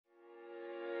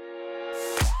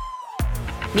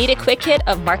Need a quick hit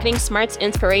of Marketing Smarts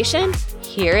inspiration?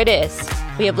 Here it is.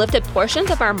 We have lifted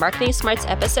portions of our Marketing Smarts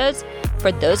episodes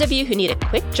for those of you who need a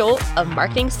quick jolt of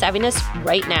marketing savviness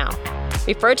right now.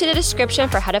 Refer to the description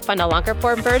for how to find a longer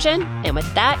form version. And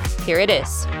with that, here it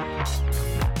is.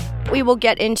 We will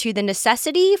get into the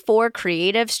necessity for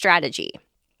creative strategy.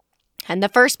 And the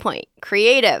first point,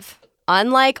 creative,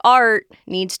 unlike art,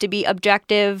 needs to be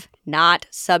objective, not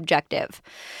subjective.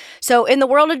 So in the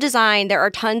world of design, there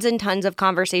are tons and tons of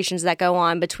conversations that go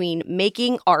on between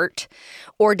making art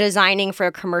or designing for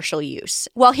commercial use.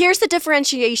 Well, here's the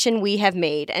differentiation we have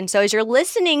made. And so as you're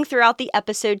listening throughout the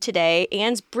episode today,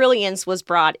 Anne's brilliance was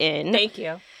brought in. Thank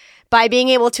you. By being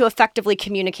able to effectively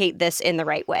communicate this in the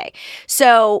right way.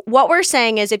 So what we're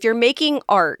saying is if you're making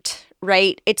art,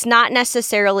 right, it's not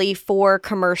necessarily for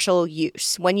commercial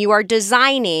use. When you are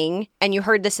designing, and you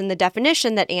heard this in the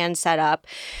definition that Anne set up,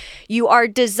 you are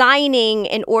designing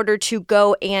in order to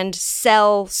go and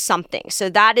sell something. So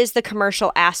that is the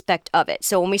commercial aspect of it.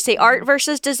 So when we say art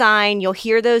versus design, you'll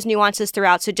hear those nuances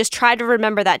throughout. So just try to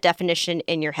remember that definition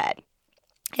in your head.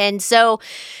 And so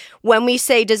when we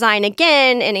say design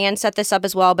again, and Anne set this up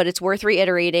as well, but it's worth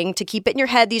reiterating to keep it in your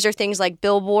head. These are things like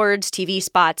billboards, TV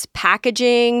spots,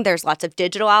 packaging. There's lots of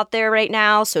digital out there right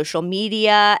now, social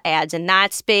media, ads in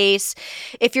that space.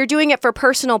 If you're doing it for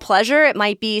personal pleasure, it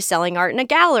might be selling art in a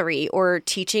gallery or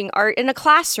teaching art in a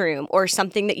classroom or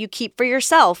something that you keep for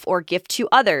yourself or gift to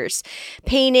others.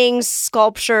 Paintings,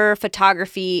 sculpture,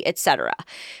 photography, etc.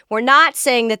 We're not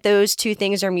saying that those two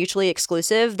things are mutually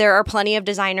exclusive. There are plenty of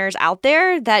designers out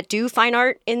there that do fine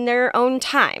art in their own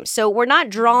time. So we're not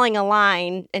drawing a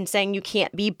line and saying you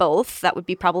can't be both. That would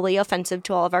be probably offensive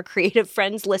to all of our creative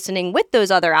friends listening with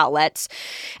those other outlets.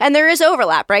 And there is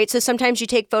overlap, right? So sometimes you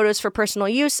take photos for personal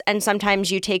use and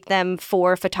sometimes you take them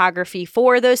for photography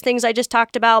for those things I just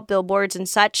talked about, billboards and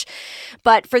such.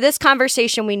 But for this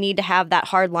conversation, we need to have that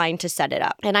hard line to set it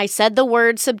up. And I said the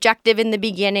word subjective in the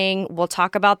beginning. We'll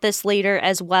talk about this later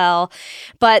as well.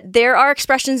 But there are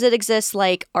expressions that exist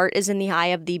like art is in the eye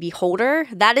of the beholder.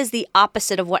 That is the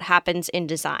opposite of what happens in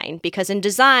design, because in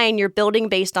design, you're building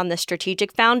based on the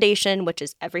strategic foundation, which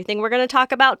is everything we're going to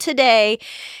talk about today.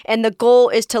 And the goal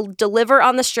is to deliver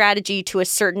on the strategy to a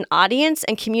certain audience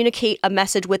and communicate a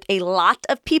message with a lot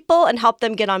of people and help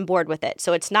them get on board with it.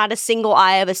 So it's not a single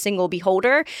eye of a single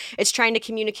beholder. It's trying to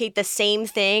communicate the same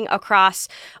thing across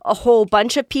a whole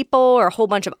bunch of people or a whole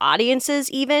bunch of audiences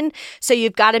even. So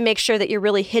you've got to make sure that you're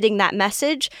really hitting that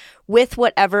message with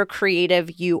whatever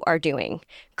creative you are doing.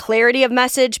 Clarity of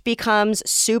message becomes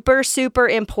super, super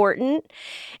important.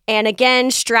 And again,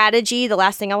 strategy, the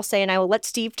last thing I will say, and I will let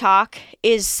Steve talk,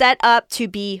 is set up to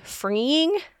be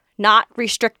freeing, not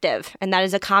restrictive. And that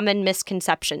is a common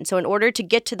misconception. So in order to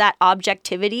get to that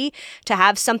objectivity, to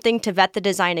have something to vet the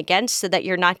design against so that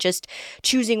you're not just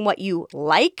choosing what you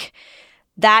like,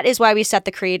 that is why we set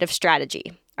the creative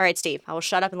strategy. All right, Steve, I will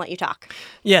shut up and let you talk.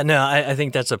 Yeah, no, I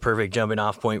think that's a perfect jumping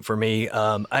off point for me.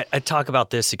 I talk about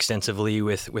this extensively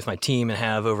with my team and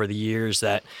have over the years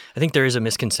that I think there is a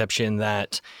misconception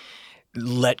that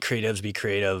let creatives be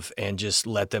creative and just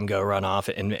let them go run off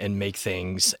and make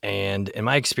things. And in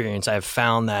my experience, I've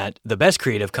found that the best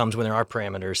creative comes when there are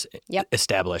parameters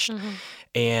established. Mm-hmm.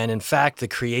 And in fact, the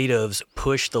creatives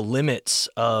push the limits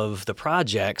of the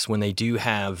projects when they do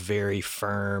have very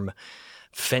firm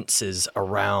fences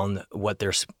around what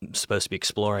they're supposed to be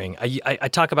exploring. I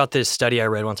talk about this study I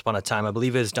read once upon a time. I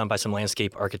believe it was done by some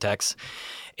landscape architects.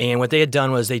 And what they had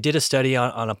done was they did a study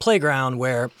on a playground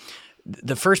where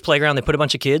the first playground, they put a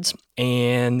bunch of kids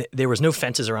and there was no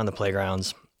fences around the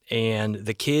playgrounds. And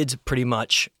the kids pretty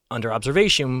much under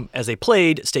observation as they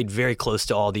played stayed very close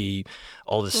to all the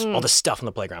stuff on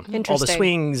the playground. All the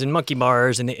swings and monkey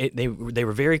bars, and they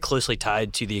were very closely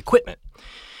tied to the equipment.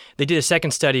 They did a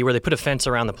second study where they put a fence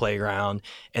around the playground,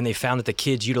 and they found that the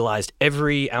kids utilized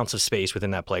every ounce of space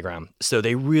within that playground. So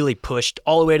they really pushed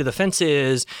all the way to the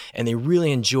fences, and they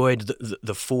really enjoyed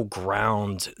the full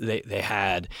ground they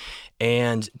had.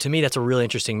 And to me, that's a really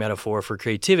interesting metaphor for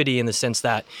creativity in the sense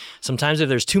that sometimes if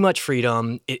there's too much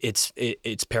freedom, it's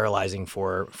paralyzing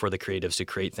for the creatives to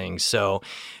create things. So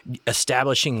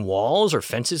establishing walls or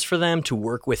fences for them to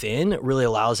work within really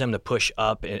allows them to push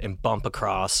up and bump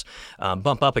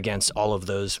up against all of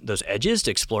those edges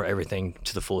to explore everything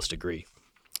to the fullest degree.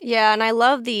 Yeah, and I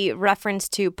love the reference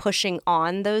to pushing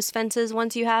on those fences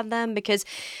once you have them, because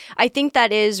I think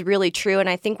that is really true. And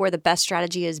I think where the best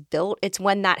strategy is built, it's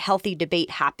when that healthy debate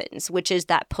happens, which is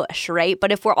that push, right?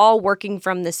 But if we're all working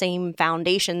from the same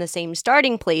foundation, the same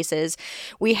starting places,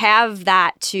 we have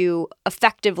that to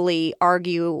effectively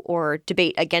argue or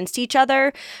debate against each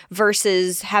other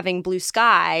versus having blue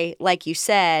sky, like you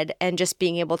said, and just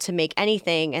being able to make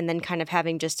anything and then kind of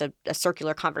having just a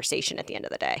circular conversation at the end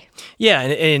of the day. Yeah,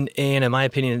 and in my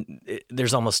opinion,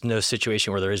 there's almost no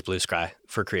situation where there is blue sky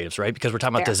for creatives, right? Because we're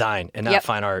talking about design and not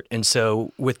fine art. And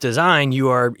so with design, you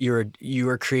are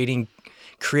creating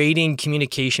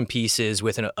communication pieces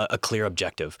with a clear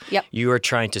objective. Yep. You are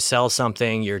trying to sell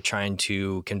something, you're trying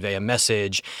to convey a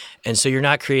message. And so you're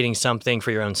not creating something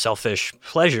for your own selfish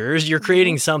pleasures. You're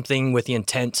creating something with the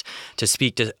intent to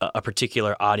speak to a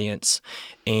particular audience.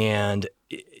 And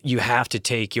you have to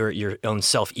take your own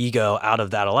self-ego out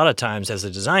of that a lot of times as a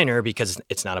designer, because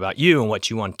it's not about you and what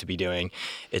you want to be doing.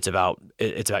 It's about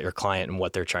your client and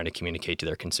what they're trying to communicate to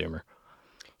their consumer.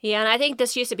 Yeah, and I think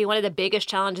this used to be one of the biggest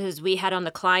challenges we had on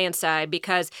the client side,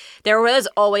 because there was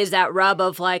always that rub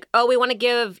of like, oh, we want to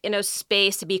give,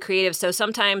 space to be creative. So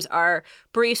sometimes our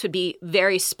briefs would be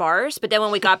very sparse, but then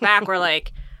when we got back, we're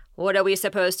like, what are we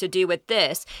supposed to do with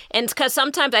this? And because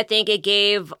sometimes I think it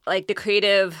gave like the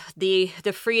creative the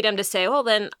freedom to say, well,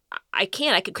 then I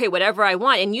could create whatever I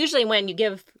want. And usually when you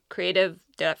give creative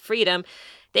the freedom,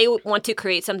 they want to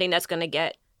create something that's going to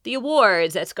get the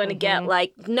awards, that's going to get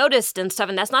like noticed and stuff.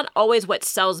 And that's not always what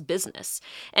sells business.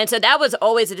 And so that was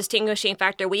always a distinguishing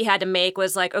factor we had to make,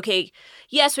 was like, okay,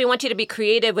 yes, we want you to be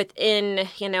creative within,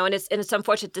 and it's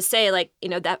unfortunate to say, like,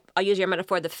 that I'll use your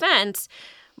metaphor, the fence.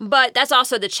 But that's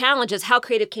also the challenge, is how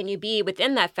creative can you be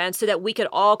within that fence so that we could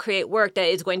all create work that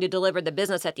is going to deliver the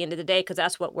business at the end of the day, because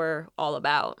that's what we're all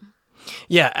about.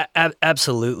 Yeah,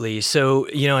 absolutely. So,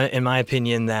 in my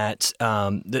opinion, that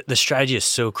the strategy is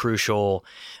so crucial.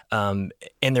 And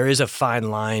there is a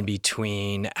fine line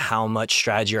between how much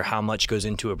strategy or how much goes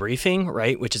into a briefing,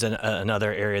 right? Which is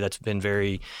another area that's been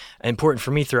very important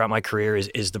for me throughout my career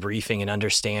is the briefing and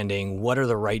understanding what are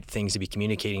the right things to be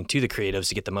communicating to the creatives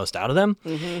to get the most out of them,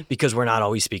 because we're not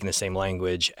always speaking the same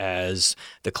language as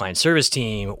the client service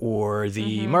team or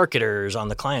the marketers on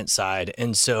the client side.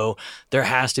 And so there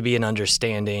has to be an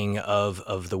understanding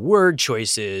of the word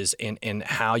choices and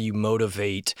how you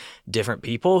motivate different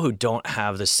people who don't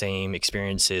have the same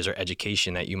experiences or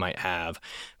education that you might have,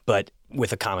 but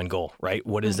with a common goal, right?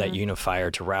 What is that unifier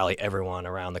to rally everyone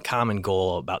around the common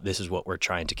goal about this is what we're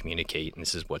trying to communicate and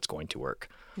this is what's going to work.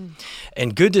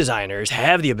 And good designers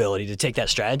have the ability to take that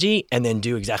strategy and then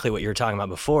do exactly what you were talking about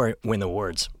before, win the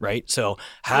awards, right? So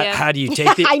how do you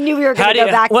take the... I knew we were going to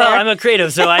go back there. Well, I'm a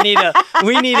creative, so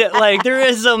there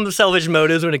is some selfish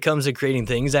motives when it comes to creating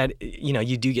things that,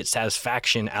 you do get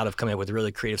satisfaction out of coming up with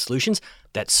really creative solutions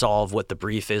that solve what the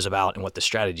brief is about and what the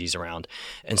strategy is around.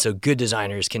 And so good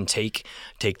designers can take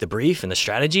the brief and the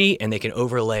strategy, and they can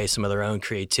overlay some of their own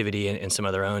creativity and some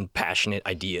of their own passionate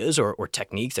ideas or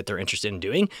techniques that they're interested in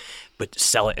doing, but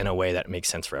sell it in a way that makes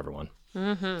sense for everyone.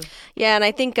 Yeah, and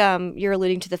I think you're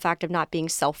alluding to the fact of not being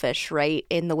selfish, right,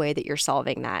 in the way that you're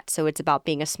solving that. So it's about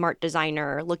being a smart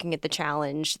designer, looking at the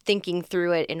challenge, thinking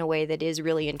through it in a way that is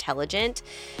really intelligent,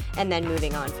 and then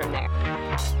moving on from there.